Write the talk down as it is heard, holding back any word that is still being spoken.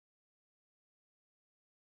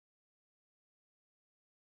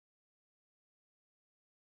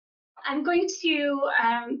I'm going to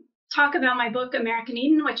talk about my book, American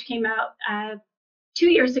Eden, which came out 2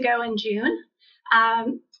 years ago in June.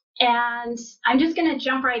 And I'm just going to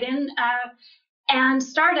jump right in and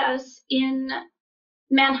start us in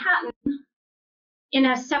Manhattan in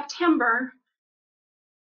a September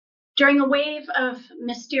during a wave of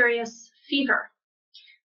mysterious fever.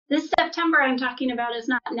 This September I'm talking about is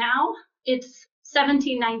not now, it's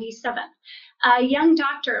 1797. A young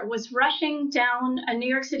doctor was rushing down a New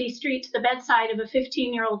York City street to the bedside of a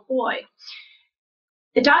 15-year-old boy.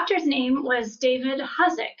 The doctor's name was David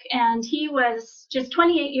Hosack, and he was just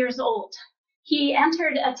 28 years old. He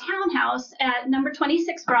entered a townhouse at number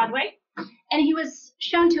 26 Broadway, and he was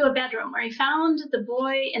shown to a bedroom where he found the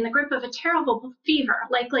boy in the grip of a terrible fever,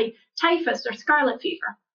 likely typhus or scarlet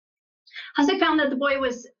fever. Hosack found that the boy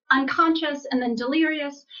was unconscious and then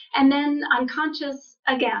delirious and then unconscious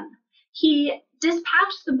again. He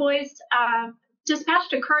dispatched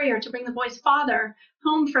a courier to bring the boy's father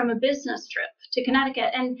home from a business trip to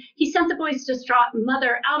Connecticut, and he sent the boy's distraught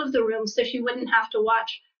mother out of the room so she wouldn't have to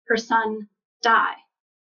watch her son die.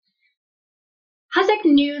 Hosack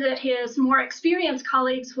knew that his more experienced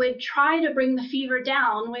colleagues would try to bring the fever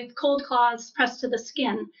down with cold cloths pressed to the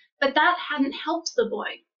skin, but that hadn't helped the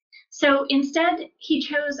boy. So instead, he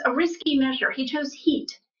chose a risky measure. He chose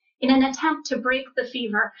heat in an attempt to break the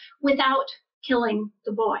fever without killing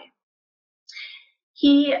the boy.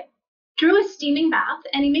 He drew a steaming bath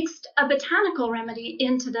and he mixed a botanical remedy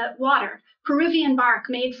into the water, Peruvian bark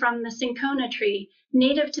made from the cinchona tree,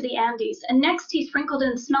 native to the Andes. And next he sprinkled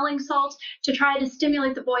in smelling salts to try to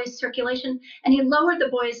stimulate the boy's circulation, and he lowered the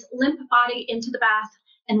boy's limp body into the bath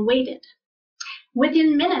and waited.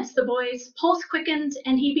 Within minutes, the boy's pulse quickened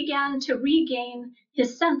and he began to regain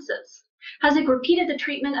his senses. Hosack repeated the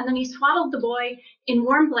treatment, and then he swaddled the boy in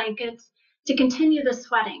warm blankets to continue the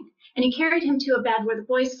sweating. And he carried him to a bed where the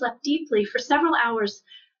boy slept deeply for several hours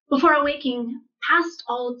before awaking past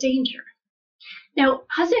all danger. Now,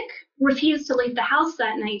 Hosack refused to leave the house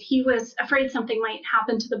that night. He was afraid something might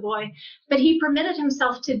happen to the boy, but he permitted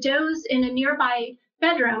himself to doze in a nearby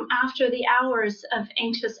bedroom after the hours of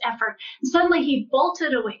anxious effort. And suddenly he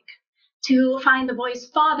bolted awake to find the boy's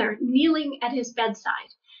father kneeling at his bedside.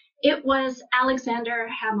 It was Alexander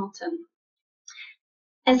Hamilton.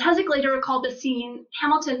 As Hosack later recalled the scene,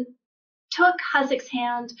 Hamilton took Hosack's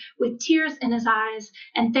hand with tears in his eyes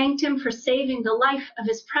and thanked him for saving the life of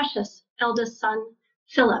his precious eldest son,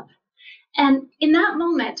 Philip. And in that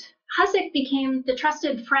moment, Hosack became the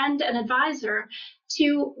trusted friend and advisor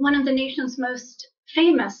to one of the nation's most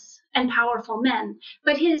famous and powerful men.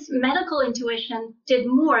 But his medical intuition did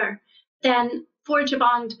more than forge a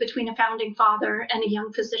bond between a founding father and a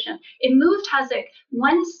young physician. It moved Hosack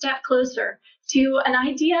one step closer to an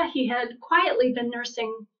idea he had quietly been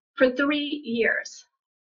nursing for 3 years.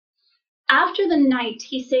 After the night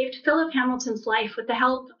he saved Philip Hamilton's life with the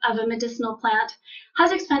help of a medicinal plant,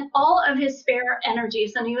 Hosack spent all of his spare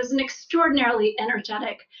energies, and he was an extraordinarily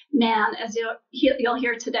energetic man, as you'll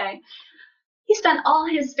hear today. He spent all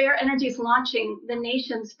his spare energies launching the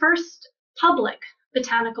nation's first public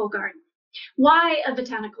botanical garden. Why a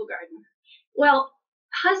botanical garden? Well,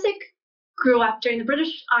 Hosack grew up during the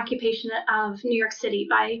British occupation of New York City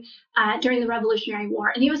during the Revolutionary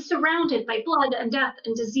War, and he was surrounded by blood and death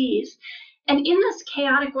and disease. And in this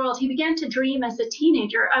chaotic world, he began to dream as a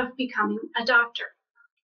teenager of becoming a doctor.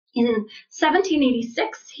 In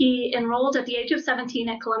 1786, he enrolled at the age of 17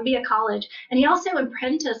 at Columbia College, and he also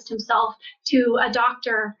apprenticed himself to a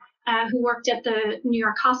doctor who worked at the New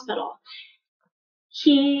York hospital.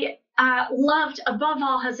 He loved, above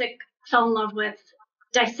all, Hosack fell in love with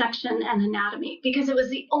dissection and anatomy because it was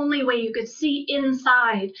the only way you could see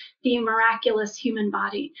inside the miraculous human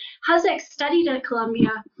body. Hosack studied at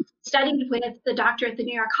Columbia, studied with the doctor at the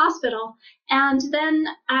New York hospital, and then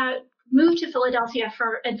moved to Philadelphia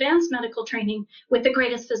for advanced medical training with the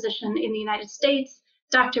greatest physician in the United States,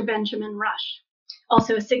 Dr. Benjamin Rush,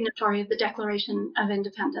 also a signatory of the Declaration of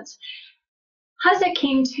Independence. Hosack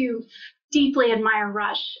came to deeply admire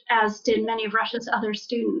Rush, as did many of Rush's other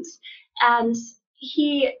students, and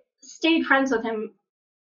he stayed friends with him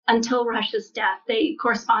until Rush's death. They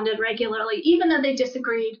corresponded regularly, even though they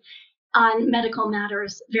disagreed on medical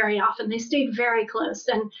matters very often. They stayed very close.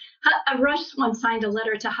 And Rush once signed a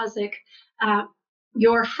letter to Hosack,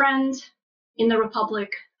 your friend in the Republic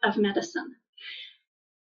of Medicine.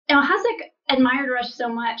 Now, Hosack admired Rush so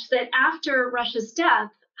much that after Rush's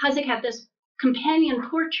death, Hosack had this companion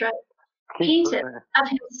portrait painted of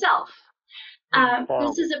himself.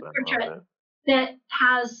 This is a portrait that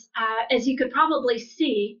has, as you could probably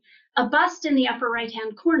see, a bust in the upper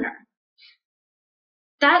right-hand corner.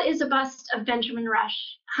 That is a bust of Benjamin Rush,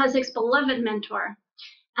 Hosack's beloved mentor.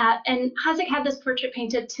 And Hosack had this portrait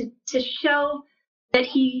painted to show that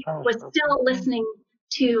he was still listening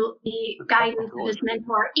to the guidance of his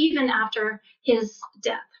mentor, even after his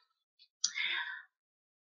death.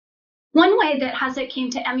 One way that Hosack came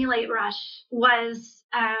to emulate Rush was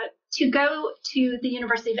to go to the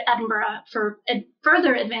University of Edinburgh for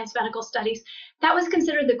further advanced medical studies. That was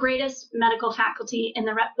considered the greatest medical faculty in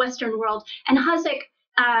the Western world. And Hosack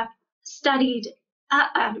studied,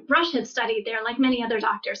 Rush had studied there like many other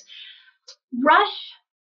doctors. Rush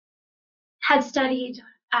had studied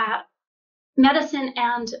medicine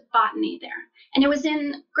and botany there. And it was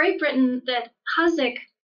in Great Britain that Hosack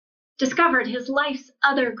discovered his life's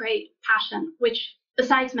other great passion, which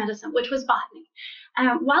besides medicine, which was botany.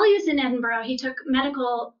 While he was in Edinburgh, he took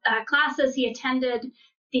medical classes. He attended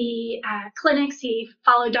the clinics. He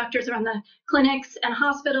followed doctors around the clinics and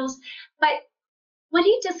hospitals. But what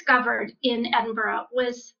he discovered in Edinburgh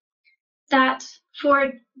was that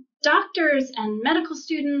for doctors and medical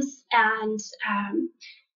students and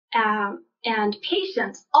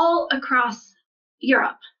patients all across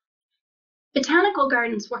Europe, botanical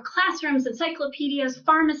gardens were classrooms, encyclopedias,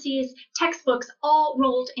 pharmacies, textbooks, all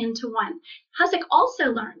rolled into one. Hosack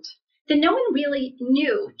also learned that no one really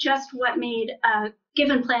knew just what made a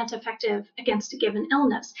given plant effective against a given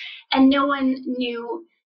illness, and no one knew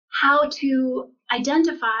how to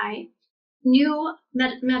identify new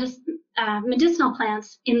medicinal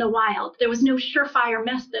plants in the wild. There was no surefire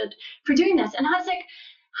method for doing this, and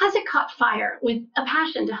Hosack caught fire with a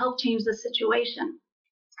passion to help change the situation.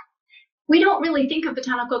 We don't really think of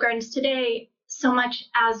botanical gardens today so much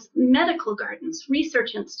as medical gardens,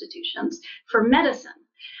 research institutions for medicine.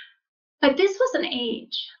 But this was an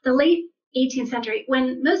age, the late 18th century,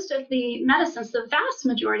 when most of the medicines, the vast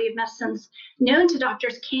majority of medicines known to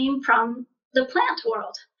doctors, came from the plant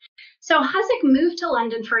world. So Hosack moved to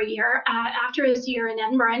London for a year after his year in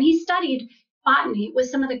Edinburgh, and he studied botany with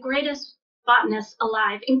some of the greatest botanists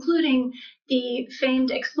alive, including the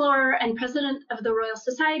famed explorer and president of the Royal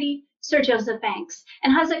Society, Sir Joseph Banks.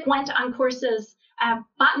 And Hosack went on courses,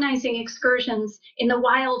 botanizing excursions in the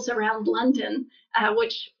wilds around London,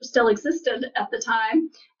 which still existed at the time,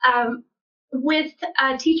 with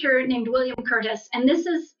a teacher named William Curtis. And this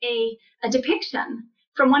is a depiction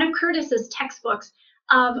from one of Curtis's textbooks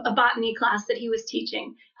of a botany class that he was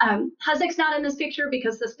teaching. Hosack's not in this picture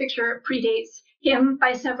because this picture predates him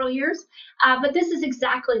by several years, but this is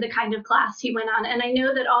exactly the kind of class he went on. And I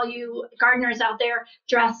know that all you gardeners out there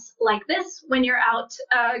dress like this when you're out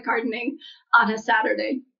gardening on a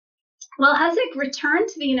Saturday. Well, Hosack returned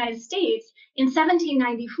to the United States in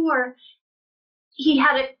 1794. He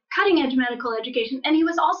had a cutting-edge medical education, and he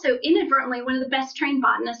was also inadvertently one of the best trained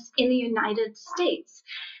botanists in the United States.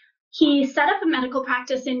 He set up a medical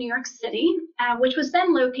practice in New York City, which was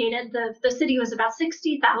then located, the city was about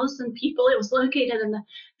 60,000 people. It was located in the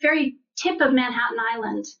very tip of Manhattan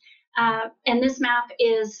Island. And this map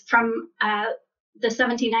is from the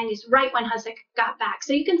 1790s, right when Hosack got back.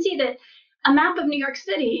 So you can see that a map of New York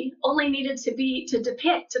City only needed to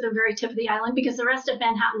depict to the very tip of the island, because the rest of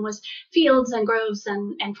Manhattan was fields and groves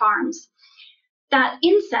and farms. That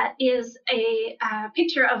inset is a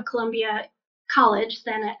picture of Columbia College,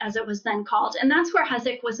 then as it was then called, and that's where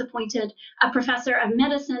Hosack was appointed a professor of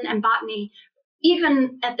medicine and botany,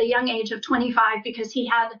 even at the young age of 25, because he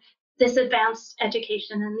had this advanced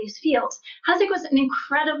education in these fields. Hosack was an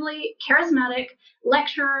incredibly charismatic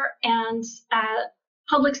lecturer and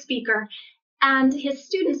public speaker, and his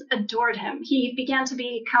students adored him. He began to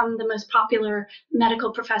become the most popular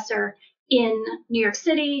medical professor in New York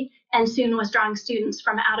City, and soon was drawing students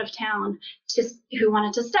from out of town who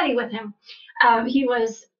wanted to study with him. He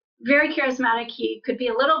was very charismatic. He could be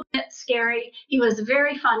a little bit scary. He was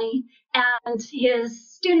very funny, and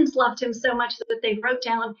his students loved him so much that they wrote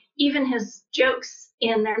down even his jokes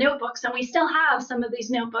in their notebooks. And we still have some of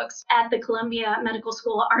these notebooks at the Columbia Medical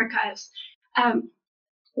School archives.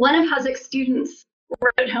 One of Hosack's students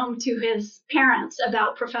wrote home to his parents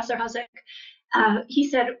about Professor Hosack. He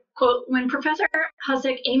said, quote, "When Professor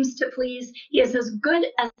Hosack aims to please, he is as good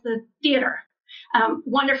as the theater."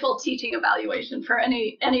 Wonderful teaching evaluation for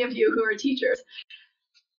any of you who are teachers.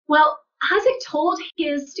 Well, Hosack told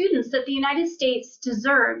his students that the United States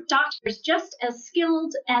deserved doctors just as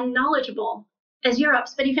skilled and knowledgeable as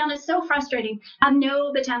Europe's, but he found it so frustrating to have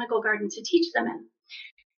no botanical garden to teach them in.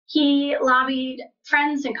 He lobbied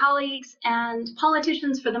friends and colleagues and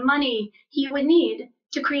politicians for the money he would need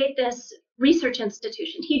to create this research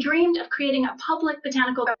institution. He dreamed of creating a public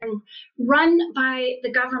botanical garden run by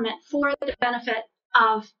the government for the benefit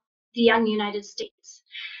of the young United States.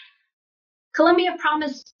 Columbia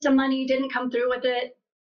promised some money, didn't come through with it.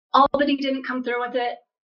 Albany didn't come through with it.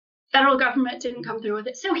 Federal government didn't come through with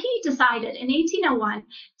it. So he decided in 1801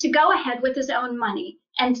 to go ahead with his own money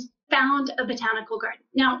and found a botanical garden.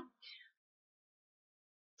 Now,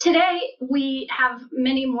 today we have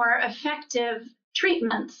many more effective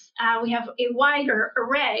treatments. We have a wider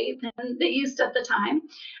array than they used at the time.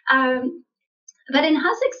 But in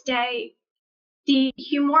Hosack's day, the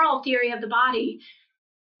humoral theory of the body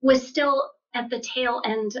was still at the tail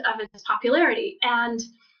end of its popularity. And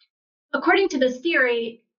according to this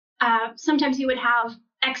theory, sometimes you would have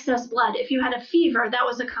excess blood. If you had a fever, that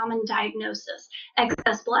was a common diagnosis,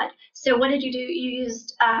 excess blood. So what did you do? You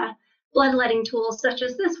used bloodletting tools such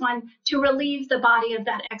as this one to relieve the body of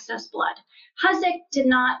that excess blood. Hosack did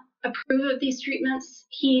not approve of these treatments.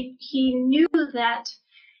 He knew that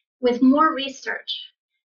with more research,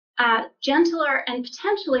 gentler and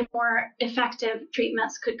potentially more effective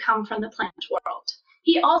treatments could come from the plant world.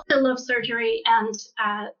 He also loved surgery and,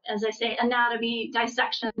 as I say, anatomy,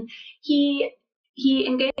 dissection. He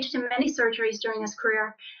engaged in many surgeries during his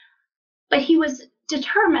career, but he was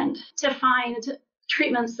determined to find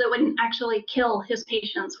treatments that wouldn't actually kill his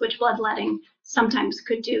patients, which bloodletting sometimes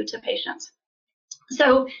could do to patients.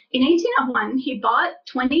 So in 1801, he bought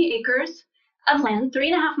 20 acres of land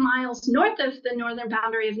 3.5 miles north of the northern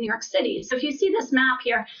boundary of New York City. So if you see this map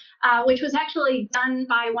here, which was actually done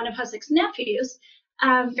by one of Hosack's nephews,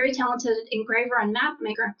 very talented engraver and map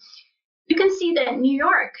maker, you can see that New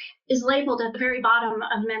York is labeled at the very bottom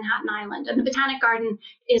of Manhattan Island, and the Botanic Garden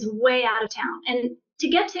is way out of town. And to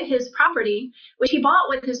get to his property, which he bought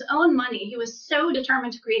with his own money, he was so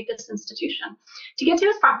determined to create this institution. To get to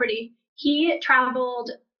his property, he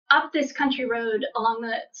traveled up this country road along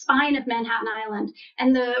the spine of Manhattan Island,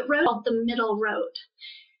 and the road called the Middle Road.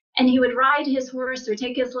 And he would ride his horse or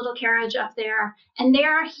take his little carriage up there, and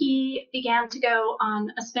there he began to go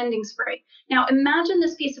on a spending spree. Now imagine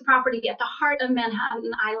this piece of property at the heart of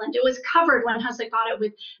Manhattan Island. It was covered when Hosack bought it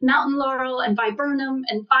with mountain laurel and viburnum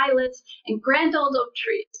and violets and grand old oak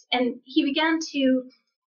trees. And he began to,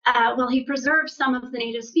 he preserved some of the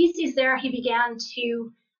native species there. He began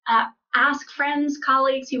to ask friends,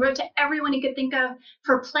 colleagues. He wrote to everyone he could think of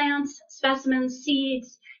for plants, specimens,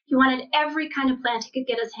 seeds. He wanted every kind of plant he could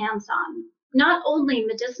get his hands on, not only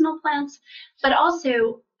medicinal plants, but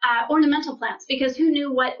also ornamental plants, because who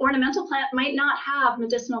knew what ornamental plant might not have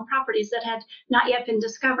medicinal properties that had not yet been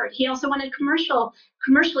discovered. He also wanted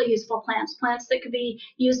commercially useful plants, plants that could be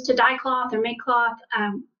used to dye cloth or make cloth.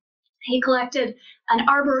 He collected an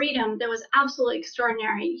arboretum that was absolutely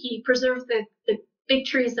extraordinary. He preserved the big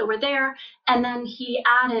trees that were there, and then he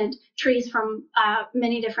added trees from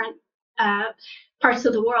many different parts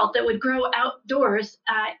of the world that would grow outdoors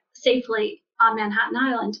safely on Manhattan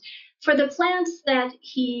Island. For the plants that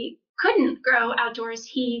he couldn't grow outdoors,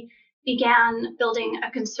 he began building a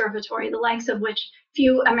conservatory, the likes of which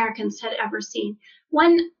few Americans had ever seen.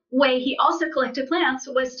 One way he also collected plants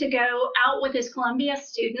was to go out with his Columbia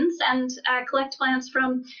students and collect plants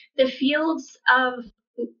from the fields of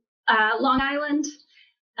Long Island,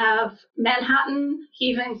 of Manhattan. He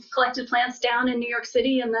even collected plants down in New York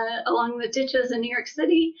City and along the ditches in New York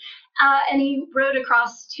City. And he rode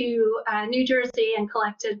across to New Jersey and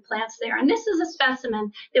collected plants there. And this is a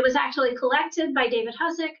specimen that was actually collected by David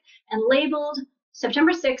Hosack and labeled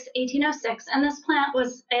September 6, 1806. And this plant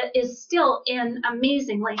is still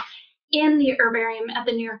amazingly in the herbarium at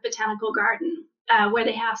the New York Botanical Garden, where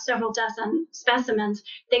they have several dozen specimens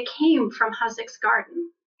that came from Hosack's garden.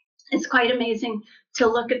 It's quite amazing to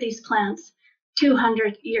look at these plants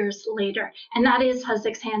 200 years later. And that is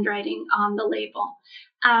Hosack's handwriting on the label.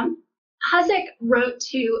 Hosack wrote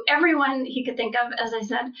to everyone he could think of, as I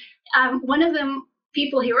said. One of the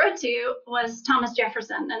people he wrote to was Thomas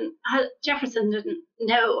Jefferson. And Jefferson didn't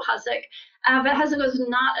know Hosack, but Hosack was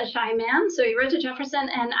not a shy man. So he wrote to Jefferson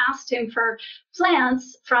and asked him for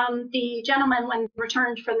plants from the gentlemen when they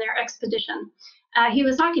returned from their expedition. He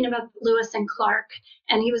was talking about Lewis and Clark,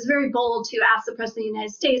 and he was very bold to ask the President of the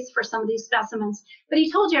United States for some of these specimens. But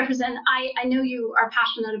he told Jefferson, I know you are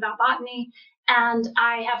passionate about botany, and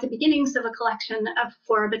I have the beginnings of a collection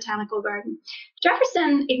for a botanical garden.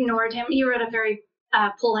 Jefferson ignored him. He wrote a very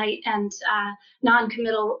polite and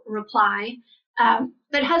non-committal reply.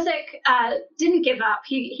 But Hosack didn't give up.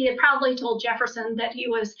 He had proudly told Jefferson that he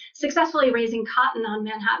was successfully raising cotton on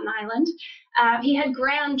Manhattan Island. He had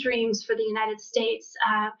grand dreams for the United States,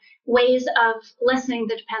 ways of lessening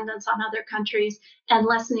the dependence on other countries and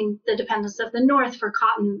lessening the dependence of the North for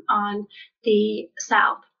cotton on the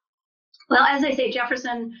South. Well, as I say,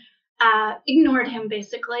 Jefferson ignored him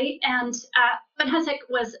basically. But Hosack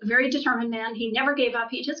was a very determined man. He never gave up.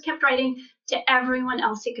 He just kept writing to everyone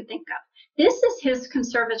else he could think of. This is his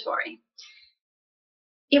conservatory.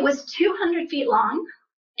 It was 200 feet long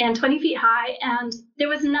and 20 feet high, and there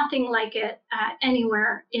was nothing like it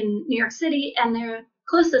anywhere in New York City. And the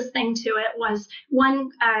closest thing to it was one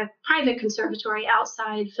private conservatory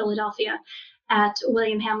outside Philadelphia at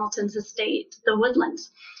William Hamilton's estate, the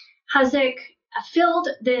Woodlands. Hosack filled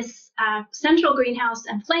this central greenhouse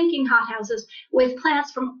and flanking hothouses with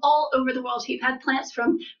plants from all over the world. He had plants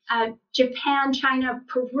from Japan, China,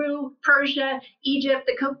 Peru, Persia, Egypt,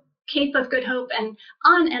 the Cape of Good Hope, and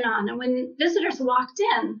on and on. And when visitors walked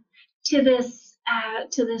in to this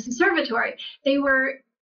conservatory, they were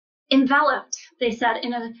enveloped, they said,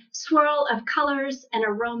 in a swirl of colors and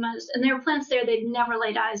aromas. And there were plants there they'd never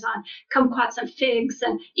laid eyes on, kumquats and figs,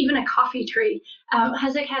 and even a coffee tree.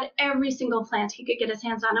 Hosack had every single plant he could get his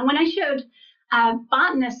hands on. And when I showed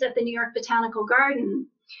botanists at the New York Botanical Garden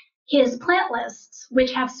his plant lists,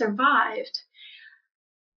 which have survived,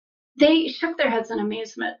 they shook their heads in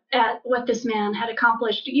amazement at what this man had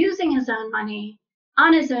accomplished using his own money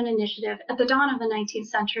on his own initiative at the dawn of the 19th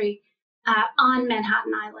century on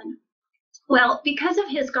Manhattan Island. Well, because of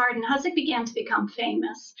his garden, Hosack began to become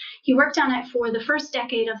famous. He worked on it for the first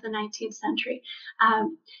decade of the 19th century.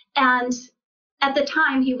 And at the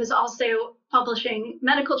time, he was also publishing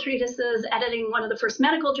medical treatises, editing one of the first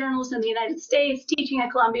medical journals in the United States, teaching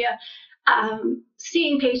at Columbia,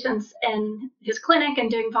 seeing patients in his clinic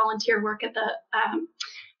and doing volunteer work at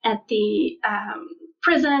the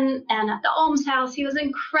prison and at the almshouse. He was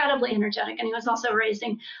incredibly energetic, and he was also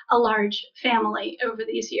raising a large family over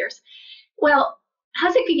these years. Well,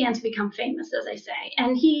 Hosack began to become famous, as I say,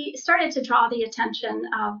 and he started to draw the attention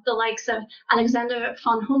of the likes of Alexander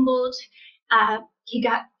von Humboldt. He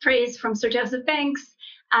got praise from Sir Joseph Banks,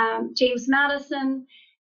 James Madison.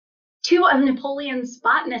 Two of Napoleon's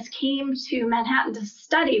botanists came to Manhattan to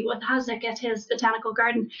study with Hosack at his botanical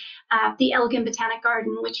garden, the Elgin Botanic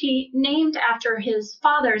Garden, which he named after his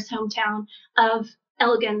father's hometown of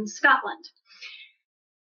Elgin, Scotland.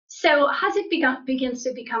 So Hosack begins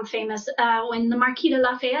to become famous. When the Marquis de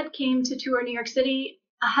Lafayette came to tour New York City,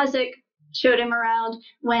 Hosack showed him around.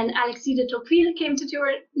 When Alexis de Tocqueville came to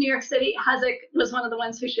tour New York City, Hosack was one of the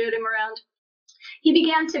ones who showed him around. He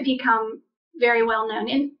began to become very well known.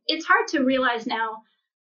 And it's hard to realize now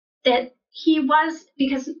that he was,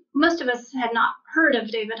 because most of us had not heard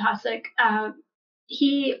of David Hosack,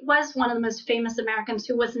 he was one of the most famous Americans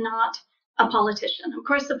who was not a politician. Of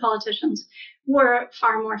course, the politicians were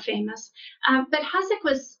far more famous. But Hosack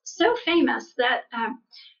was so famous that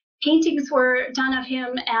paintings were done of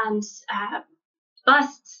him, and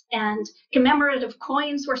busts and commemorative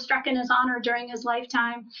coins were struck in his honor during his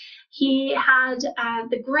lifetime. He had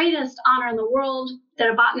the greatest honor in the world that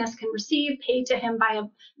a botanist can receive, paid to him by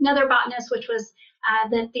another botanist, which was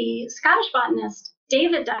that the Scottish botanist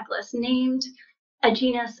David Douglas named a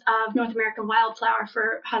genus of North American wildflower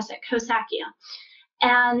for Hosack, Hosackia.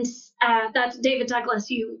 And that's David Douglas.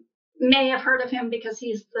 You may have heard of him because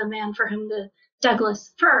he's the man for whom the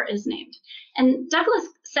Douglas fir is named. And Douglas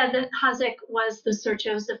said that Hosack was the Sir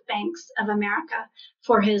Joseph Banks of America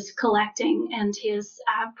for his collecting and his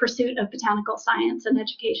pursuit of botanical science and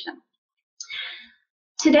education.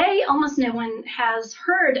 Today, almost no one has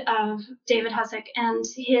heard of David Hosack, and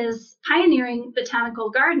his pioneering botanical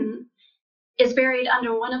garden is buried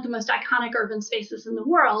under one of the most iconic urban spaces in the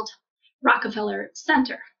world, Rockefeller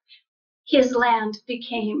Center. His land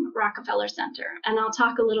became Rockefeller Center, and I'll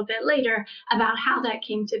talk a little bit later about how that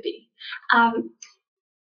came to be.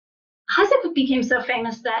 Hosack became so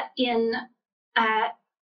famous that in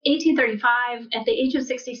 1835, at the age of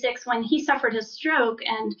 66, when he suffered a stroke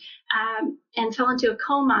and fell into a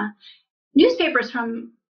coma, newspapers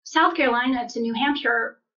from South Carolina to New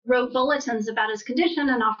Hampshire wrote bulletins about his condition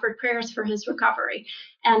and offered prayers for his recovery.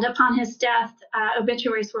 And upon his death,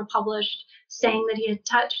 obituaries were published saying that he had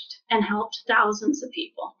touched and helped thousands of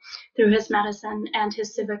people through his medicine and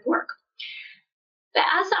his civic work. But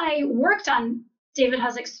as I worked on David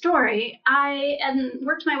Hosack's story, and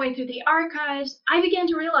worked my way through the archives, I began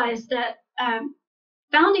to realize that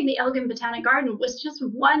founding the Elgin Botanic Garden was just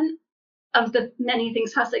one of the many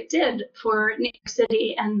things Hosack did for New York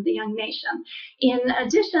City and the young nation. In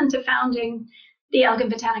addition to founding the Elgin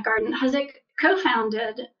Botanic Garden, Hosack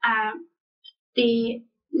co-founded the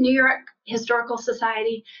New York Historical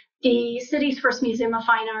Society, the city's first Museum of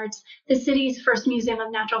Fine Arts, the city's first Museum of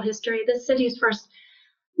Natural History, the city's first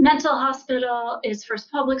mental hospital, its first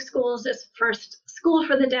public schools, its first school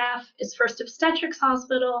for the deaf, its first obstetrics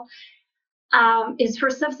hospital, its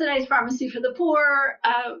first subsidized pharmacy for the poor,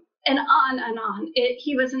 and on and on.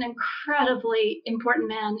 He was an incredibly important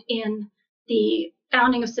man in the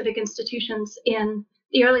founding of civic institutions in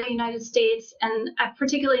the early United States, and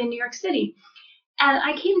particularly in New York City. And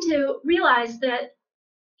I came to realize that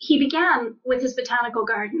he began with his botanical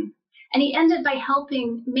garden, and he ended by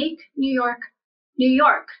helping make New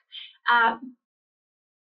York,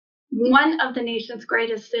 one of the nation's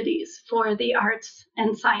greatest cities for the arts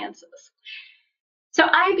and sciences. So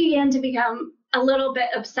I began to become a little bit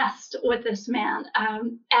obsessed with this man.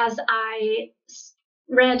 As I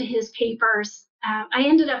read his papers, I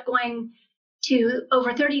ended up going to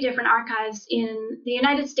over 30 different archives in the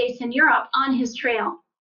United States and Europe on his trail.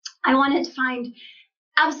 I wanted to find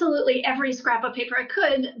absolutely every scrap of paper I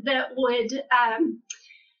could that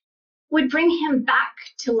would bring him back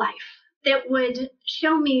to life, that would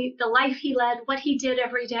show me the life he led, what he did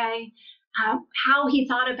every day, how he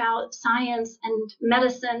thought about science and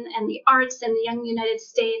medicine and the arts in the young United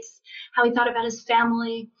States, how he thought about his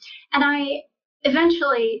family. And I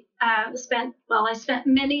eventually I spent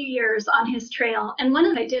many years on his trail. And one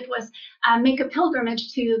of what I did was make a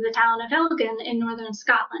pilgrimage to the town of Elgin in northern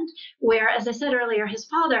Scotland, where, as I said earlier, his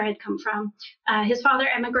father had come from. His father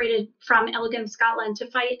emigrated from Elgin, Scotland to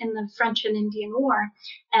fight in the French and Indian War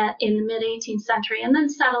in the mid-18th century, and then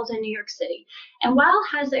settled in New York City. And while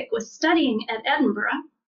Hosack was studying at Edinburgh,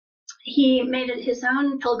 he made it his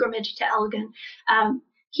own pilgrimage to Elgin.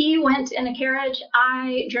 He went in a carriage.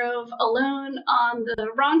 I drove alone on the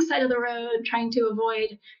wrong side of the road, trying to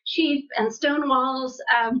avoid sheep and stone walls.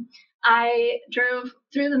 I drove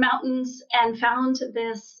through the mountains and found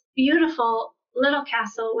this beautiful little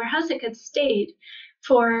castle where Hosack had stayed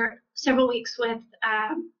for several weeks with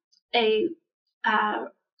the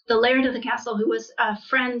laird of the castle, who was a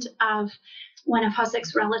friend of one of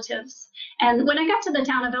Hosack's relatives. And when I got to the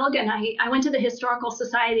town of Elgin, I went to the Historical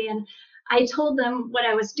Society and I told them what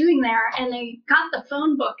I was doing there, and they got the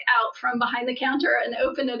phone book out from behind the counter and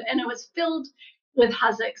opened it, and it was filled with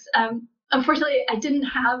Hosack's. Unfortunately, I didn't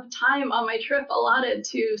have time on my trip allotted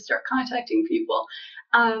to start contacting people,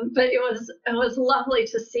 but it was lovely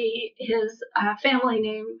to see his family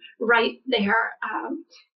name right there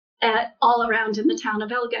all around in the town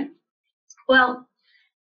of Elgin. Well,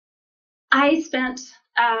 I spent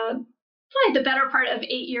probably the better part of 8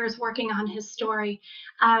 years working on his story.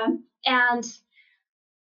 And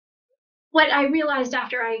what I realized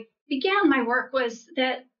after I began my work was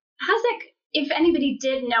that Hosack, if anybody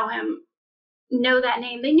did know that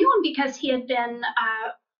name, they knew him because he had been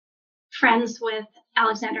friends with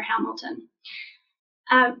Alexander Hamilton.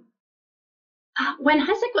 When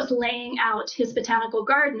Hosack was laying out his botanical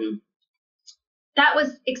garden, that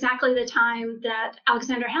was exactly the time that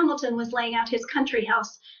Alexander Hamilton was laying out his country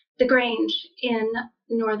house, the Grange, in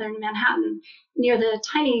northern Manhattan, near the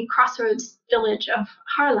tiny crossroads village of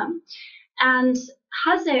Harlem. And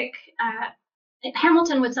Hosack,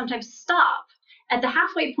 Hamilton would sometimes stop at the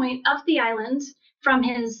halfway point of the island from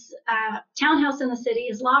his townhouse in the city,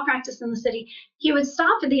 his law practice in the city. He would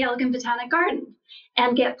stop at the Elgin Botanic Garden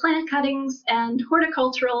and get plant cuttings and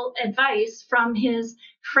horticultural advice from his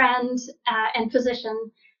friend and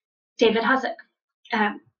physician, David Hosack.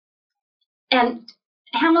 And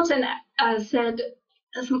Hamilton said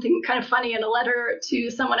something kind of funny in a letter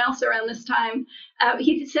to someone else around this time.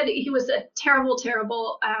 He said he was a terrible,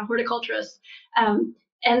 terrible horticulturist.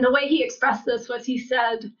 And the way he expressed this was, he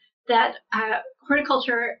said that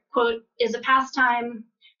horticulture, quote, is a pastime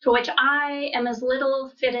for which I am as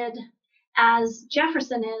little fitted as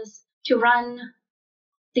Jefferson is to run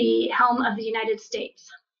the helm of the United States.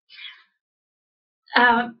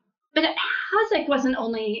 But Hosack wasn't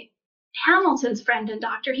only Hamilton's friend and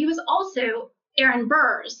doctor, he was also Aaron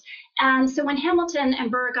Burr's. And so when Hamilton and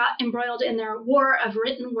Burr got embroiled in their war of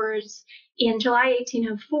written words in July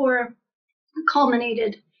 1804,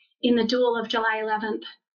 culminated in the duel of July 11th,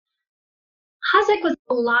 Hosack was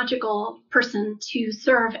a logical person to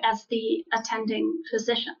serve as the attending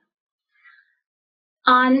physician.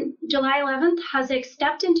 On July 11th, Hosack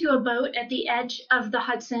stepped into a boat at the edge of the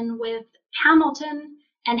Hudson with Hamilton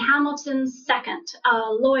and Hamilton's second, a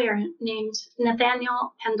lawyer named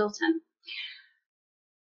Nathaniel Pendleton.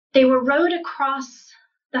 They were rowed across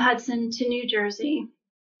the Hudson to New Jersey,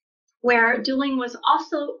 where dueling was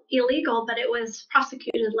also illegal, but it was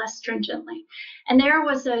prosecuted less stringently. And there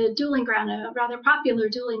was a dueling ground, a rather popular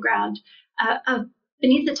dueling ground,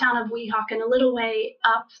 beneath the town of Weehawken, a little way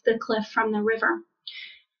up the cliff from the river.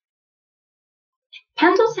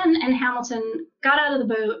 Pendleton and Hamilton got out of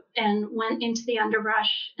the boat and went into the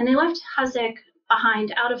underbrush, and they left Hosack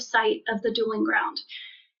behind, out of sight of the dueling ground.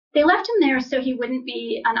 They left him there so he wouldn't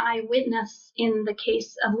be an eyewitness in the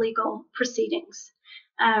case of legal proceedings.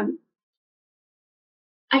 I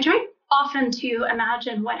tried often to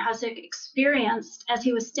imagine what Hosack experienced as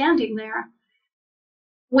he was standing there,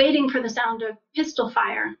 waiting for the sound of pistol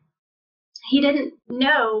fire. He didn't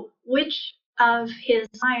know which of his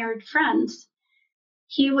admired friends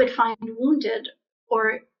he would find wounded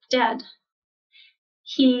or dead.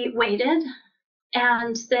 He waited,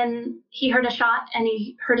 and then he heard a shot, and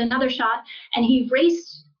he heard another shot, and he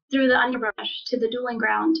raced through the underbrush to the dueling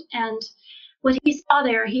ground. And what he saw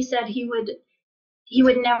there, he said he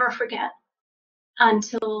would never forget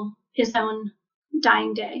until his own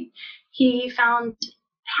dying day. He found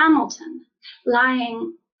Hamilton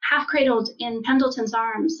lying half cradled in Pendleton's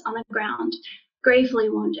arms on the ground, gravely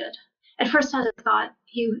wounded. At first, Hosack thought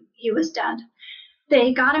he was dead.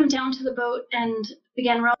 They got him down to the boat and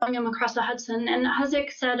began rowing him across the Hudson. And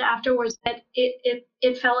Hosack said afterwards that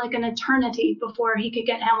it felt like an eternity before he could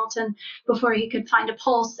get Hamilton, before he could find a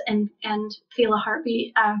pulse and feel a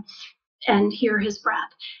heartbeat and hear his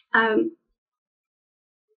breath.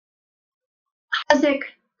 Hosack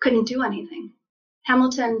couldn't do anything.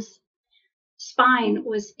 Hamilton's spine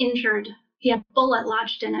was injured. He had a bullet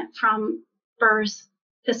lodged in it from Burr's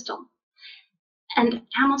pistol. And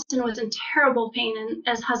Hamilton was in terrible pain, and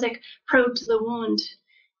as Hosack probed the wound,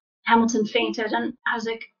 Hamilton fainted, and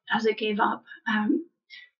Hosack gave up.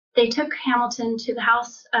 They took Hamilton to the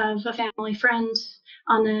house of a family friend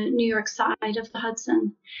on the New York side of the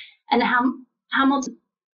Hudson, and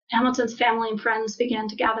Hamilton's family and friends began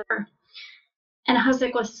to gather, and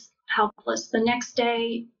Hosack was helpless. The next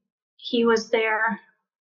day, he was there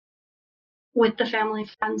with the family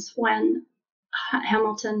friends when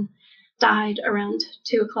Hamilton died around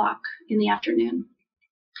 2:00 in the afternoon.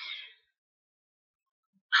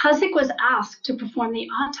 Hosack was asked to perform the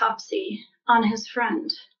autopsy on his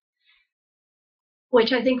friend,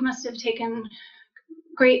 which I think must have taken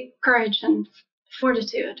great courage and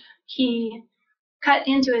fortitude. He cut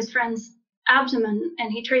into his friend's abdomen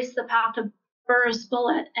and he traced the path of Burr's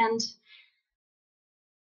bullet, and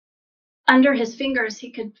under his fingers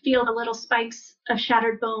he could feel the little spikes of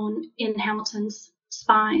shattered bone in Hamilton's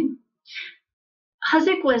spine.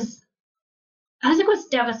 Hosack was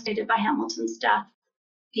devastated by Hamilton's death.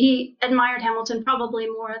 He admired Hamilton probably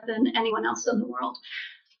more than anyone else in the world.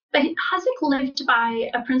 But Hosack lived by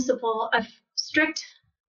a principle of strict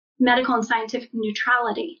medical and scientific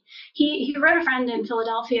neutrality. He wrote a friend in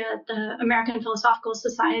Philadelphia at the American Philosophical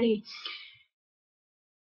Society.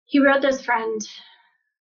 He wrote this friend,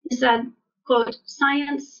 he said, quote,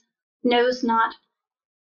 "Science knows not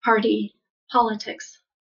party politics."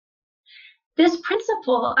 This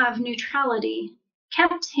principle of neutrality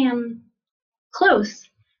kept him close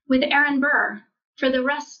with Aaron Burr for the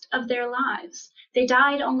rest of their lives. They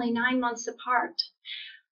died only 9 months apart.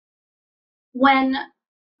 When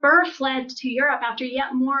Burr fled to Europe after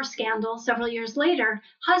yet more scandal several years later,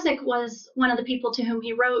 Hosack was one of the people to whom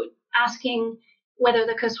he wrote asking whether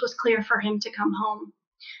the coast was clear for him to come home.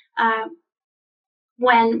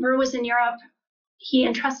 When Burr was in Europe, he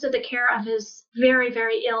entrusted the care of his very,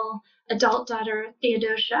 very ill adult daughter,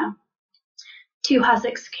 Theodosia, to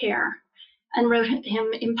Hosack's care and wrote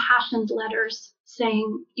him impassioned letters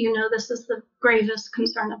saying, "You know, this is the gravest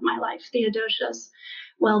concern of my life, Theodosia's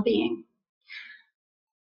well-being."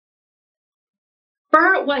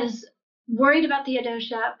 Burr was worried about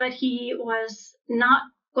Theodosia, but he was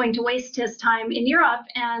not going to waste his time in Europe,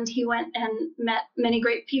 and he went and met many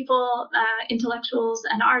great people, intellectuals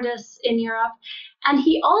and artists in Europe. And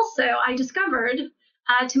he also, I discovered,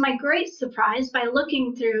 to my great surprise, by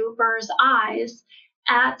looking through Burr's eyes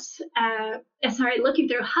looking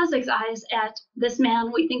through Hosack's eyes at this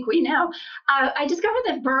man we think we know, I discovered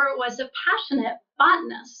that Burr was a passionate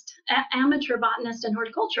botanist, amateur botanist and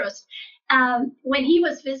horticulturist. When he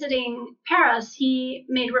was visiting Paris, he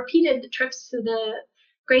made repeated trips to the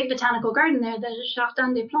great botanical garden there, the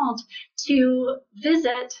Jardin des Plantes, to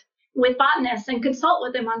visit with botanists and consult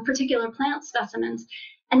with them on particular plant specimens.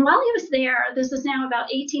 And while he was there, this is now about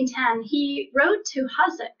 1810, he wrote to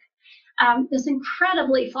Hosack this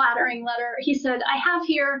incredibly flattering letter. He said, "I have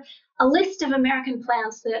here a list of American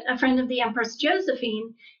plants that a friend of the Empress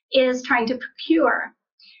Josephine is trying to procure."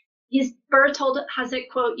 Burr told Hosack,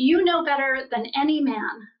 quote, "You know better than any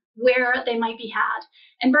man where they might be had."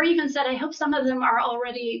 And Burr even said, "I hope some of them are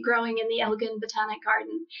already growing in the Elgin Botanic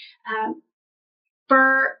Garden."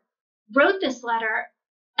 Burr wrote this letter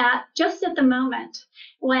just at the moment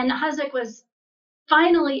when Hosack was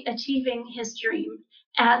finally achieving his dream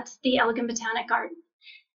at the Elgin Botanic Garden.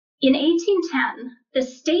 In 1810, the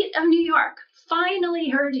state of New York finally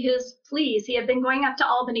heard his pleas. He had been going up to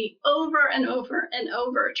Albany over and over and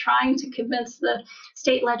over, trying to convince the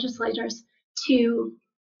state legislators to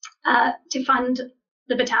to fund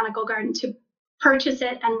the botanical garden, to purchase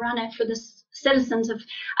it and run it for the citizens of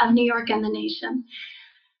New York and the nation.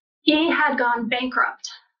 He had gone bankrupt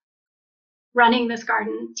running this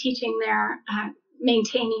garden, teaching there,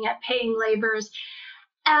 maintaining it, paying laborers,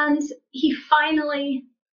 and he finally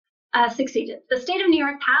succeeded. The state of New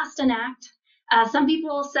York passed an act. Some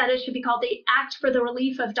people said it should be called the Act for the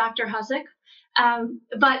Relief of Dr. Hosack,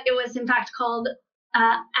 but it was in fact called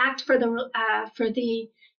Act for the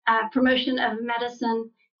Promotion of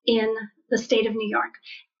Medicine in the state of New York.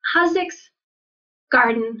 Hosack's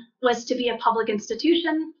garden was to be a public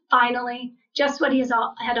institution, finally, just what he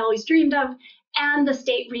had always dreamed of, and the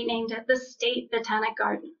state renamed it the State Botanic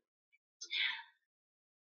Garden.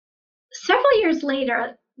 Several years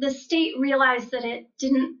later, the state realized that it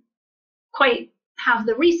didn't quite have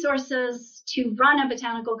the resources to run a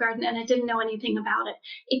botanical garden, and it didn't know anything about it.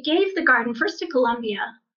 It gave the garden first to Columbia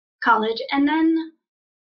College and then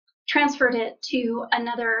transferred it to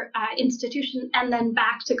another institution and then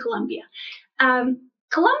back to Columbia.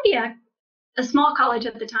 Columbia, a small college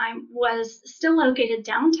at the time, was still located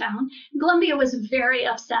downtown. Columbia was very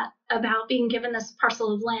upset about being given this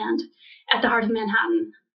parcel of land at the heart of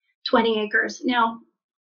Manhattan, 20 acres. Now,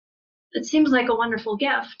 it seems like a wonderful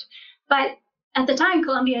gift, but at the time,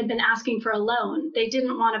 Columbia had been asking for a loan. They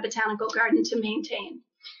didn't want a botanical garden to maintain.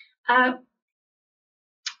 Hosack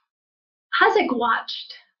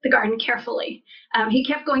watched the garden carefully. He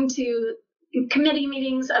kept going to committee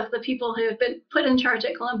meetings of the people who had been put in charge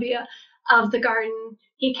at Columbia of the garden.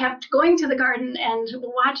 He kept going to the garden and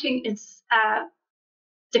watching its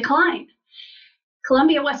decline.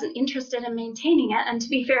 Columbia wasn't interested in maintaining it, and to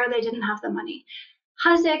be fair, they didn't have the money.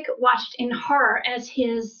 Hosack watched in horror as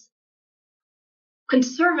his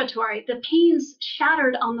conservatory, the panes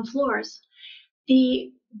shattered on the floors.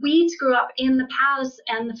 The weeds grew up in the paths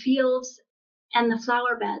and the fields and the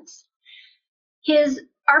flower beds. His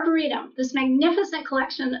arboretum, this magnificent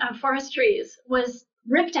collection of forest trees, was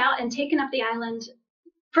ripped out and taken up the island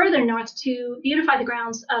further north to beautify the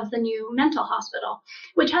grounds of the new mental hospital,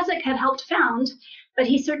 which Hosack had helped found, but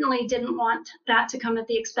he certainly didn't want that to come at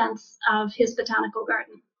the expense of his botanical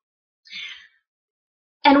garden.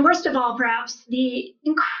 And worst of all, perhaps, the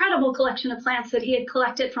incredible collection of plants that he had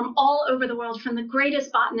collected from all over the world, from the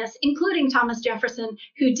greatest botanists, including Thomas Jefferson,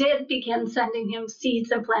 who did begin sending him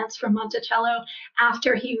seeds and plants from Monticello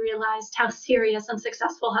after he realized how serious and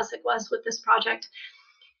successful Hosack was with this project.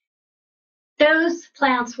 Those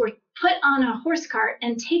plants were put on a horse cart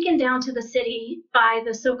and taken down to the city by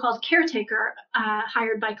the so-called caretaker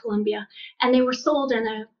hired by Columbia, and they were sold in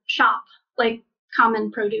a shop like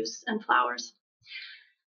common produce and flowers.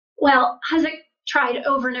 Well, Hosack tried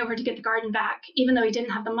over and over to get the garden back. Even though he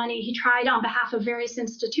didn't have the money, he tried on behalf of various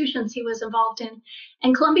institutions he was involved in,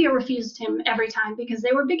 and Columbia refused him every time because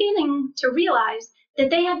they were beginning to realize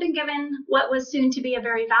that they had been given what was soon to be a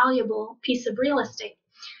very valuable piece of real estate.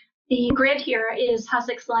 The grid here is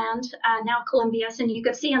Hosack's land, now Columbia's, and you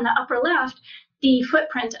can see in the upper left the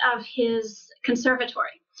footprint of his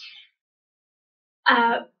conservatory.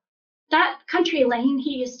 That country lane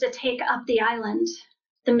he used to take up the island,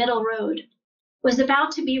 the middle road, was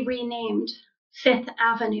about to be renamed Fifth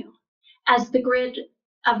Avenue as the grid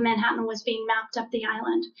of Manhattan was being mapped up the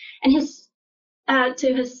island. And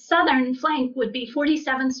to his southern flank would be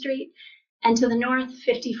 47th Street, and to the north,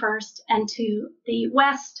 51st, and to the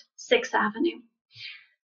west, 6th Avenue.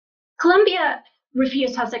 Columbia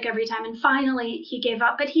refused Hosack every time, and finally he gave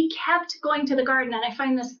up, but he kept going to the garden, and I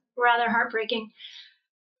find this rather heartbreaking.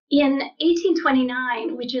 In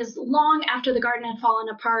 1829, which is long after the garden had fallen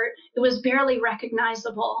apart, it was barely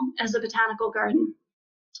recognizable as a botanical garden.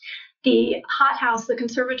 The hothouse, the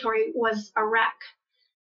conservatory, was a wreck.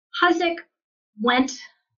 Hosack went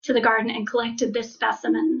to the garden and collected this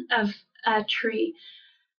specimen of a tree.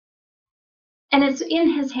 And it's in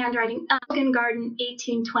his handwriting, Elgin Garden,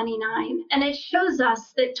 1829. And it shows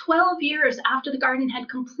us that 12 years after the garden had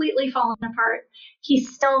completely fallen apart, he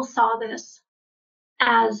still saw this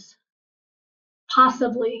as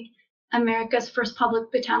possibly America's first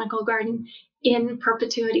public botanical garden in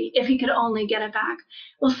perpetuity, if he could only get it back.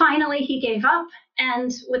 Well, finally, he gave up,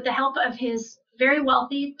 and with the help of his very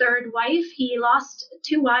wealthy third wife, he lost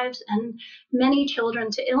 2 wives and many children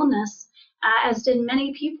to illness, as did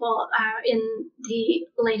many people in the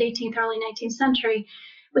late 18th, early 19th century.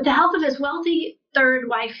 With the help of his wealthy third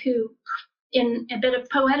wife, who in a bit of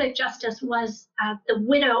poetic justice was the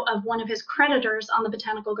widow of one of his creditors on the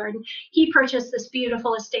botanical garden, he purchased this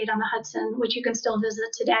beautiful estate on the Hudson, which you can still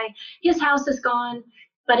visit today. His house is gone,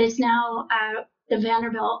 but it's now the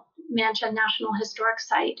Vanderbilt Mansion National Historic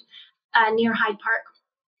Site near Hyde Park.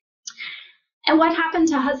 And what happened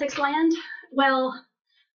to Hosack's land? Well,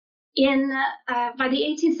 by the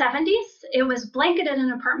 1870s, it was blanketed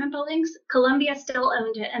in apartment buildings. Columbia still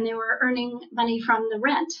owned it, and they were earning money from the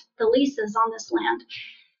rent, the leases on this land.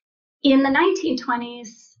 In the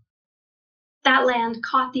 1920s, that land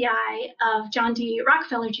caught the eye of John D.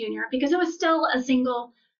 Rockefeller Jr. because it was still a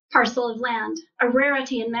single parcel of land, a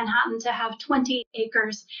rarity in Manhattan to have 20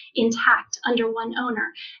 acres intact under one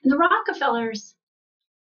owner. And the Rockefellers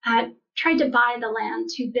had tried to buy the land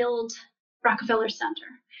to build Rockefeller Center.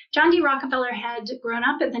 John D. Rockefeller had grown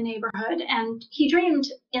up in the neighborhood, and he dreamed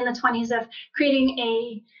in the 20s of creating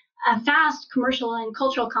a vast commercial and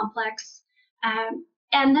cultural complex.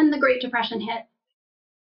 And then the Great Depression hit.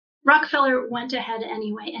 Rockefeller went ahead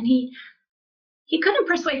anyway, and he couldn't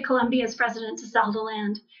persuade Columbia's president to sell the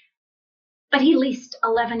land, but he leased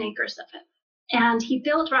 11 acres of it. And he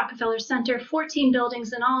built Rockefeller Center, 14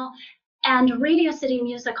 buildings in all, and Radio City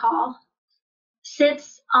Music Hall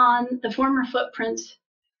sits on the former footprint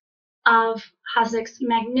of Hosack's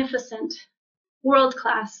magnificent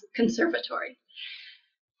world-class conservatory.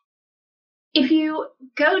 If you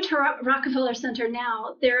go to Rockefeller Center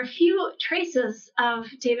now, there are a few traces of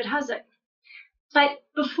David Hosack. But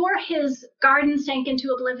before his garden sank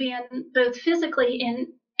into oblivion, both physically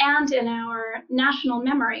and in our national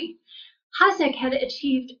memory, Hosack had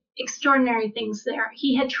achieved extraordinary things there.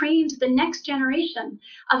 He had trained the next generation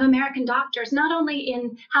of American doctors, not only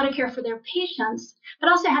in how to care for their patients,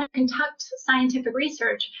 but also how to conduct scientific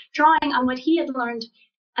research, drawing on what he had learned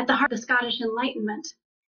at the heart of the Scottish Enlightenment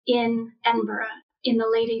in Edinburgh in the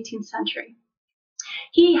late 18th century.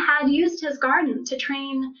 He had used his garden to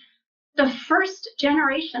train the first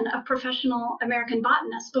generation of professional American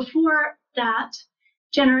botanists. Before that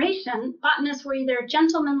generation, botanists were either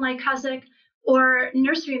gentlemen like Hosack or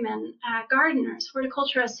nurserymen, gardeners,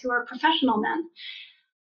 horticulturists who are professional men.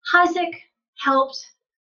 Hosack helped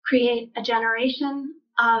create a generation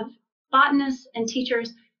of botanists and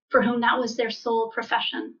teachers for whom that was their sole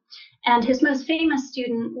profession. And his most famous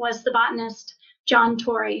student was the botanist John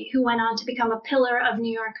Torrey, who went on to become a pillar of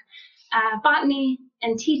New York botany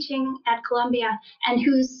and teaching at Columbia, and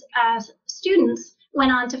whose students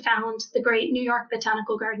went on to found the great New York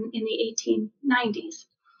Botanical Garden in the 1890s.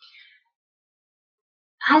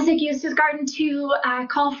 Hosack used his garden to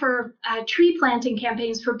call for tree planting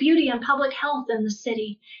campaigns for beauty and public health in the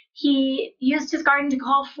city. He used his garden to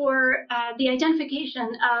call for the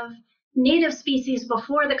identification of native species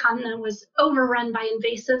before the continent was overrun by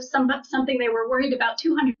invasives, something they were worried about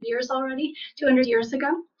 200 years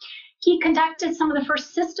ago. He conducted some of the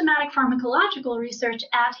first systematic pharmacological research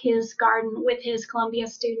at his garden with his Columbia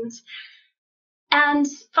students. And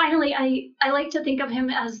finally, I like to think of him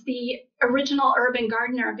as the original urban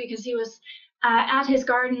gardener, because he was at his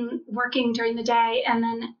garden working during the day and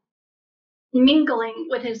then mingling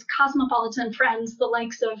with his cosmopolitan friends, the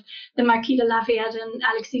likes of the Marquis de Lafayette and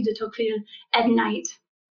Alexis de Tocqueville, at night.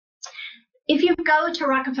 If you go to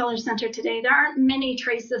Rockefeller Center today, there aren't many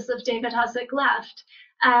traces of David Hosack left,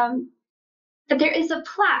 but there is a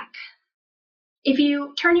plaque. If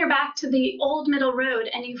you turn your back to the old Middle Road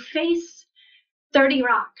and you face 30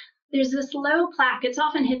 Rock, there's this low plaque. It's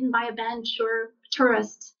often hidden by a bench or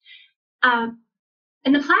tourists.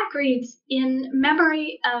 And the plaque reads, "In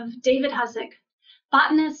memory of David Hosack,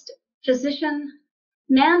 botanist, physician,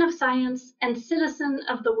 man of science, and citizen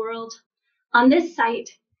of the world. On this site,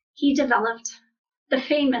 he developed the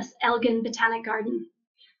famous Elgin Botanic Garden."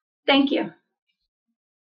 Thank you.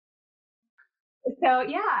 So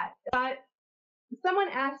yeah, someone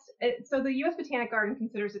asked, so the U.S. Botanic Garden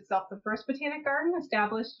considers itself the first botanic garden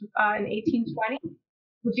established in 1820.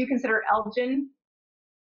 Would you consider Elgin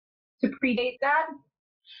to predate that?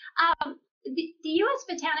 The U.S.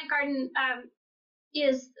 Botanic Garden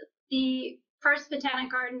is the first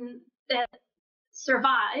botanic garden that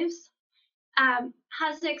survives.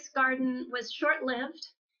 Hosack's garden was short-lived.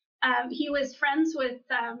 He was friends with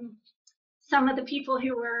some of the people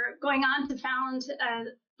who were going on to found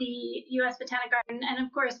the U.S. Botanic Garden. And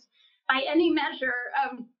of course, by any measure,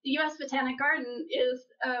 the U.S. Botanic Garden is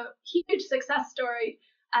a huge success story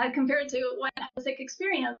compared to what Hosack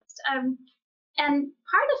experienced. And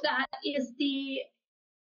part of that is the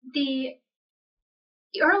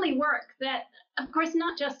early work that, of course,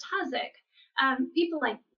 not just Hosack, people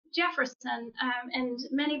like Jefferson and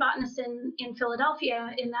many botanists in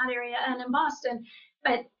Philadelphia, in that area, and in Boston,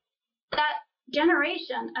 but that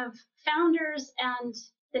generation of founders and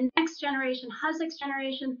the next generation, Hosack's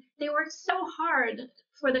generation, they worked so hard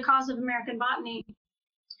for the cause of American botany.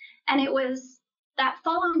 And it was that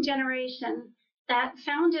following generation that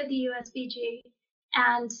founded the USBG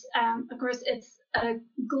And of course, it's a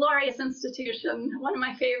glorious institution, one of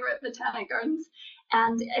my favorite botanic gardens,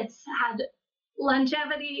 and it's had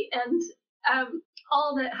longevity and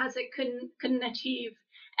all that Hosack couldn't achieve.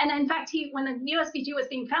 And in fact, when the USBG was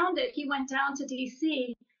being founded, he went down to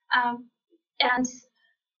DC and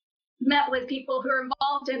met with people who were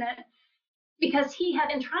involved in it, because he had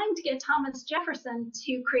been trying to get Thomas Jefferson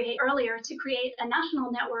to create a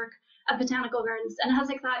national network of botanical gardens. And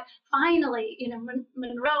Hosack thought, finally,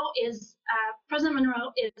 President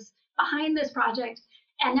Monroe is behind this project,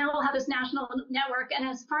 and now we'll have this national network. And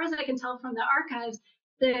as far as I can tell from the archives,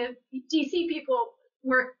 the DC people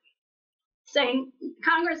were saying,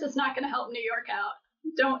 Congress is not going to help New York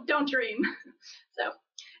out. Don't dream.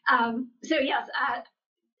 So yes,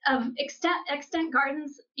 of extant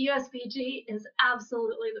gardens, USBG is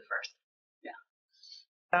absolutely the first.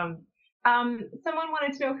 Yeah. Someone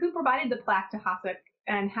wanted to know who provided the plaque to Hosack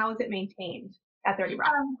and how is it maintained at 30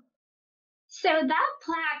 Rock? So that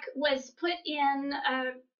plaque was put in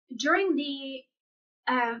during the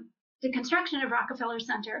construction of Rockefeller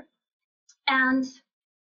Center, and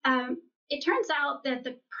it turns out that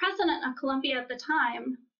the president of Columbia at the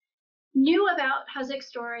time knew about Hosack's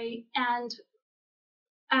story and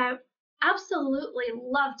absolutely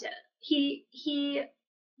loved it. He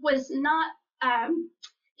was not.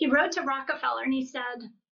 He wrote to Rockefeller, and he said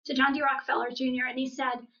to John D. Rockefeller Jr., and he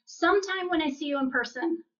said, sometime when I see you in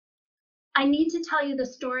person, I need to tell you the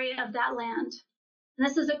story of that land. And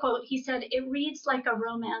this is a quote. He said, it reads like a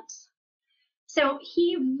romance. So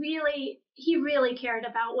he really cared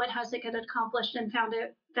about what Hosack had accomplished and found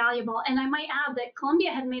it valuable. And I might add that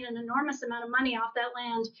Columbia had made an enormous amount of money off that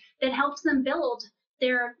land that helped them build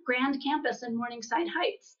their grand campus in Morningside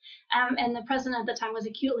Heights. And the president at the time was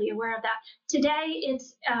acutely aware of that. Today,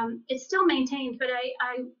 it's still maintained, but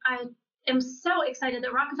I am so excited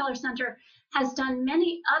that Rockefeller Center has done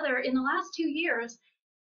many other, in the last 2 years,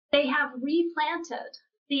 they have replanted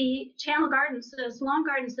the channel gardens, those long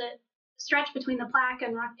gardens that stretch between the plaque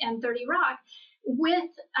and 30 Rock, with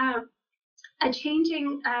a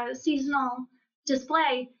changing seasonal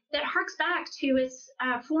display that harks back to its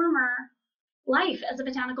former life as a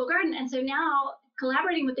botanical garden. And so now,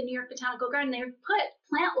 collaborating with the New York Botanical Garden, they've put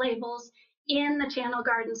plant labels in the channel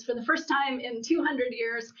gardens for the first time in 200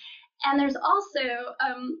 years. And there's also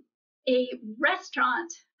a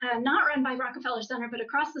restaurant, not run by Rockefeller Center, but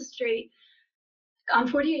across the street on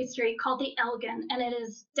 48th Street, called the Elgin, and it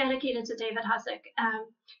is dedicated to David Hosack.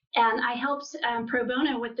 And I helped pro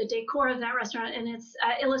bono with the decor of that restaurant, and it's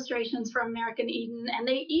illustrations from American Eden, and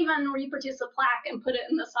they even reproduce a plaque and put it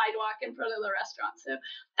in the sidewalk in front of the restaurant. So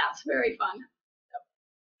that's very fun.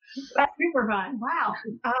 That's super fun. Wow.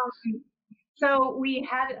 So we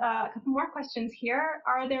had a couple more questions here.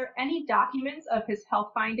 Are there any documents of his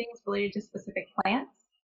health findings related to specific plants?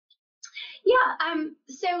 Yeah,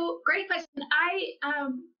 so great question. I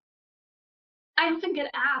often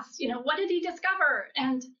get asked, what did he discover?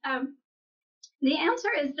 And the answer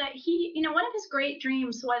is that he, one of his great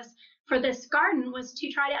dreams was for this garden was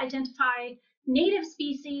to try to identify native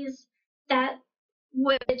species that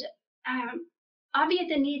would obviate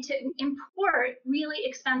the need to import really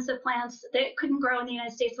expensive plants that couldn't grow in the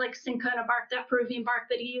United States, like cinchona bark, that Peruvian bark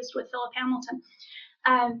that he used with Philip Hamilton.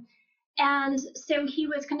 And so he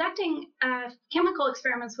was conducting chemical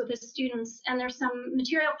experiments with his students, and there's some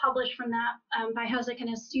material published from that by Hosack and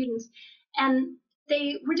his students. And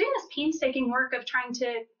they were doing this painstaking work of trying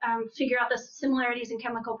to figure out the similarities in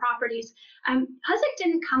chemical properties. Hosack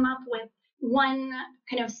didn't come up with one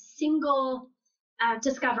kind of single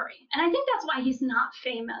discovery. And I think that's why he's not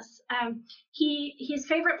famous. His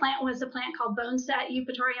favorite plant was a plant called bonesat,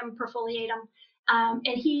 Eupatorium perfoliatum. And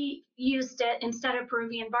he used it instead of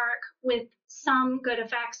Peruvian bark with some good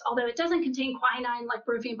effects, although it doesn't contain quinine like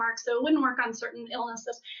Peruvian bark, so it wouldn't work on certain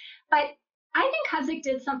illnesses. But I think Hosack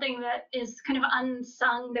did something that is kind of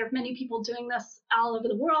unsung. There are many people doing this all over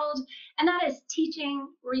the world, and that is teaching,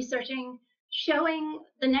 researching, showing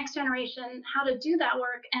the next generation how to do that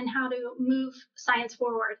work and how to move science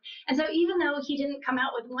forward. And so even though he didn't come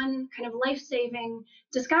out with one kind of life-saving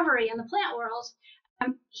discovery in the plant world,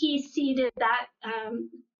 he seeded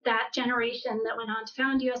that generation that went on to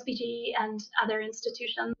found USBG and other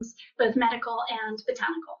institutions, both medical and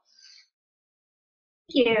botanical.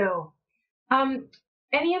 Thank you.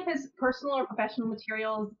 Any of his personal or professional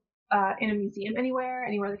materials in a museum anywhere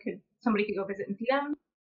that somebody could go visit and see them?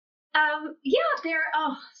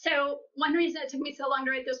 So one reason it took me so long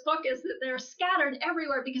to write this book is that they're scattered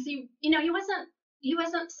everywhere because he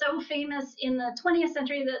wasn't so famous in the 20th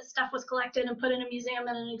century that stuff was collected and put in a museum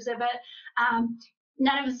and an exhibit.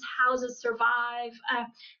 None of his houses survive.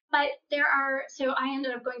 But there are, so I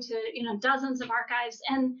ended up going to, dozens of archives,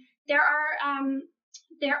 and there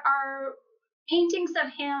are paintings of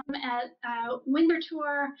him at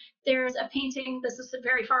Winterthur. There's a painting, this is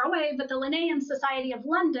very far away, but the Linnaean Society of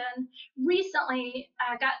London recently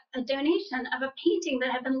got a donation of a painting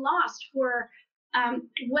that had been lost for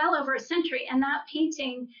well over a century. And that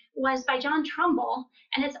painting was by John Trumbull,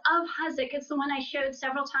 and it's of Hosack. It's the one I showed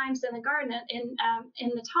several times in the garden in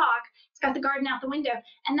the talk. It's got the garden out the window.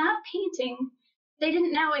 And that painting, they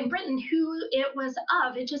didn't know in Britain who it was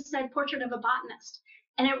of. It just said Portrait of a Botanist.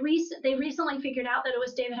 And they recently figured out that it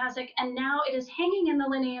was David Hosack, and now it is hanging in the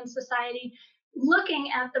Linnaean Society,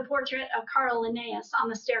 looking at the portrait of Carl Linnaeus on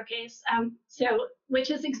the staircase,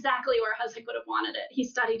 which is exactly where Hosack would have wanted it. He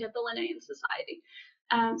studied at the Linnaean Society.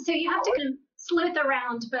 So you have to kind of sleuth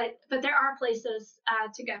around, but there are places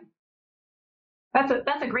to go.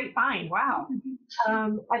 That's a great find. Wow.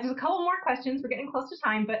 Just a couple more questions. We're getting close to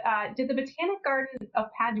time, but did the Botanic Garden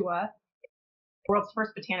of Padua, the world's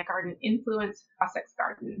first botanic garden, influence Hosack's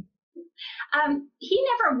garden? He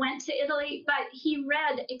never went to Italy, but he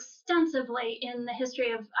read extensively in the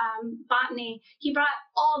history of botany. He brought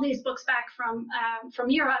all these books back from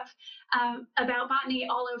Europe about botany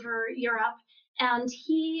all over Europe, and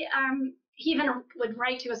he even would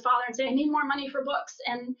write to his father and say, "I need more money for books."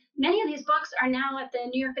 And many of these books are now at the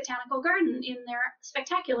New York Botanical Garden in their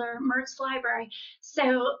spectacular Mertz library.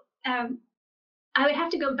 So I would have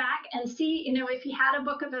to go back and see, if he had a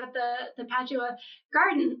book about the Padua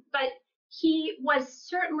Garden, but he was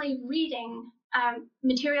certainly reading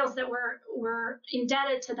materials that were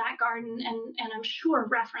indebted to that garden, and I'm sure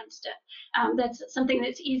referenced it. That's something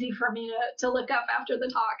that's easy for me to look up after the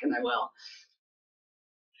talk, and I will.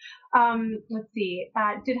 Let's see.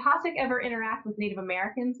 Did Hosack ever interact with Native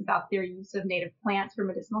Americans about their use of native plants for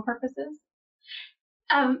medicinal purposes?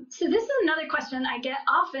 So this is another question I get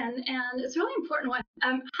often, and it's a really important one.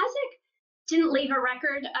 Hosack didn't leave a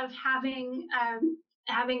record of having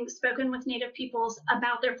spoken with Native peoples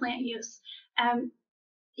about their plant use.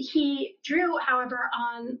 He drew, however,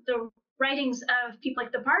 on the writings of people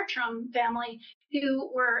like the Bartram family, who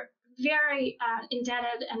were very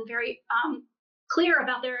indebted and very clear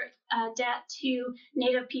about their debt to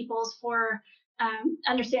Native peoples for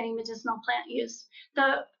understanding medicinal plant use.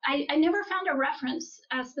 I never found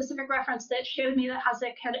a specific reference that showed me that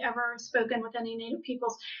Hosack had ever spoken with any Native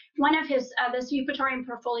peoples. One of his, this Eupatorium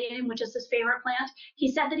perfoliatum, which is his favorite plant,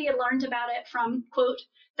 he said that he had learned about it from, quote,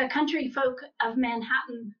 the country folk of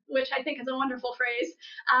Manhattan, which I think is a wonderful phrase.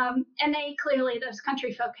 And those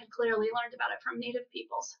country folk had clearly learned about it from Native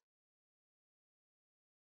peoples.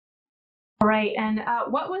 All right, and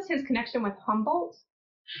what was his connection with Humboldt?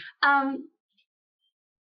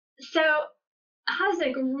 So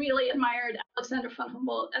Hosack really admired Alexander von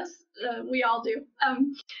Humboldt, as we all do.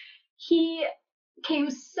 He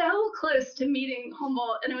came so close to meeting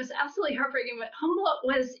Humboldt, and it was absolutely heartbreaking, but Humboldt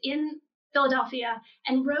was in Philadelphia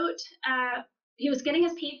and wrote, he was getting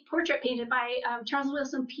his portrait painted by Charles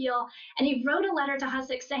Willson Peale, and he wrote a letter to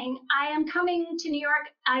Hosack saying, "I am coming to New York,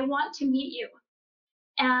 I want to meet you."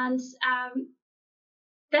 And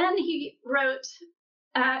then he wrote,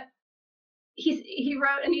 he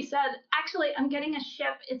wrote and he said, "Actually, I'm getting a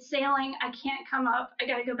ship. It's sailing. I can't come up. I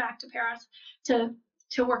got to go back to Paris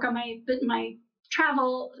to work on my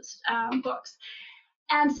travel books."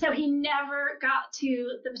 And so he never got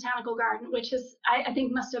to the Botanical Garden, which is, I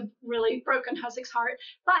think, must have really broken Hosack's heart.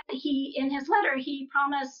 But in his letter, he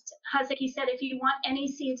promised Hosack, he said, "If you want any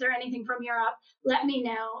seeds or anything from Europe, let me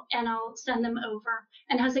know and I'll send them over."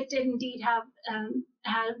 And Hosack did indeed have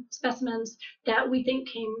had specimens that we think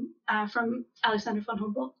came from Alexander von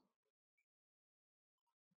Humboldt.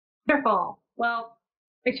 Wonderful. Well,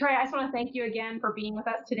 Victoria, I just want to thank you again for being with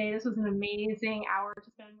us today. This was an amazing hour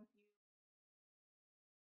to spend with you.